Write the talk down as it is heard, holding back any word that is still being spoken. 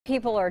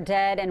People are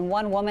dead and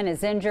one woman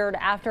is injured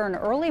after an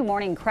early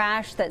morning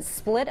crash that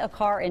split a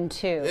car in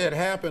two. It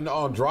happened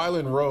on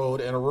Dryland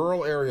Road in a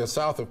rural area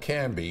south of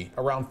Canby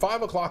around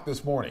 5 o'clock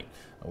this morning.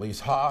 Elise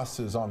Haas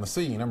is on the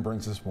scene and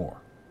brings us more.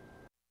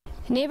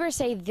 Neighbors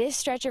say this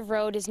stretch of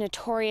road is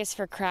notorious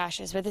for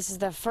crashes, but this is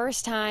the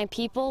first time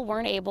people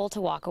weren't able to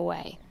walk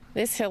away.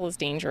 This hill is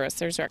dangerous.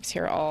 There's wrecks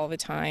here all the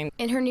time.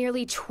 In her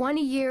nearly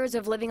 20 years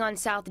of living on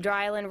South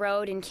Dryland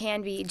Road in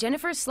Canby,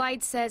 Jennifer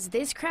Slight says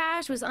this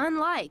crash was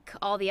unlike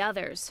all the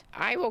others.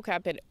 I woke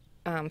up at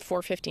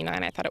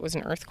 4:59. I thought it was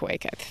an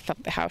earthquake. I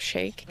felt the house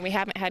shake. We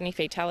haven't had any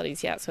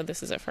fatalities yet, so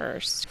this is a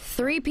first.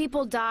 3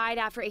 people died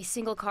after a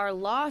single car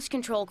lost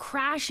control,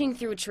 crashing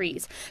through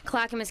trees.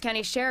 Clackamas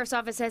County Sheriff's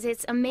Office says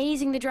it's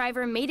amazing the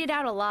driver made it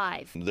out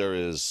alive. There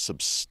is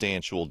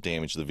substantial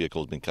damage. The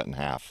vehicle has been cut in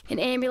half. An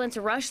ambulance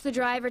rushed the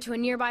driver to a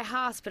nearby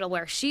hospital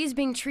where she's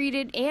being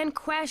treated and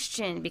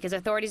questioned because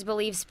authorities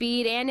believe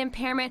speed and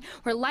impairment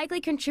were likely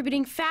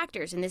contributing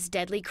factors in this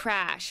deadly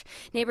crash.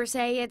 Neighbors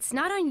say it's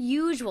not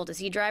unusual to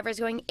see drivers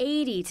going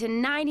 80 to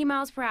 90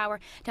 miles per hour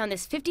down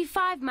this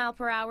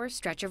 55-mile-per-hour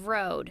stretch of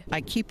road.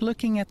 I keep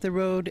looking at the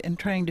road and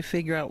trying to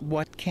figure out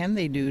what can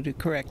they do to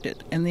correct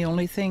it, and the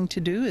only thing to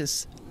do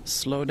is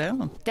slow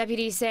down.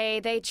 Deputies say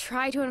they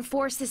try to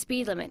enforce the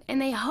speed limit, and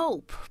they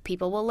hope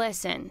people will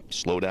listen.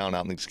 Slow down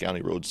out in these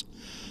county roads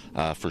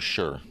for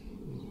sure,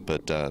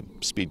 but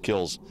speed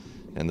kills,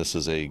 and this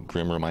is a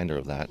grim reminder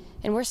of that.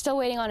 And we're still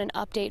waiting on an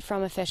update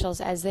from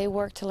officials as they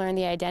work to learn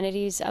the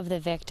identities of the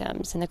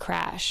victims in the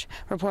crash.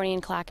 Reporting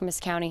in Clackamas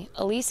County,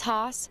 Elise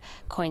Haas,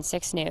 KOIN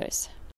 6 News.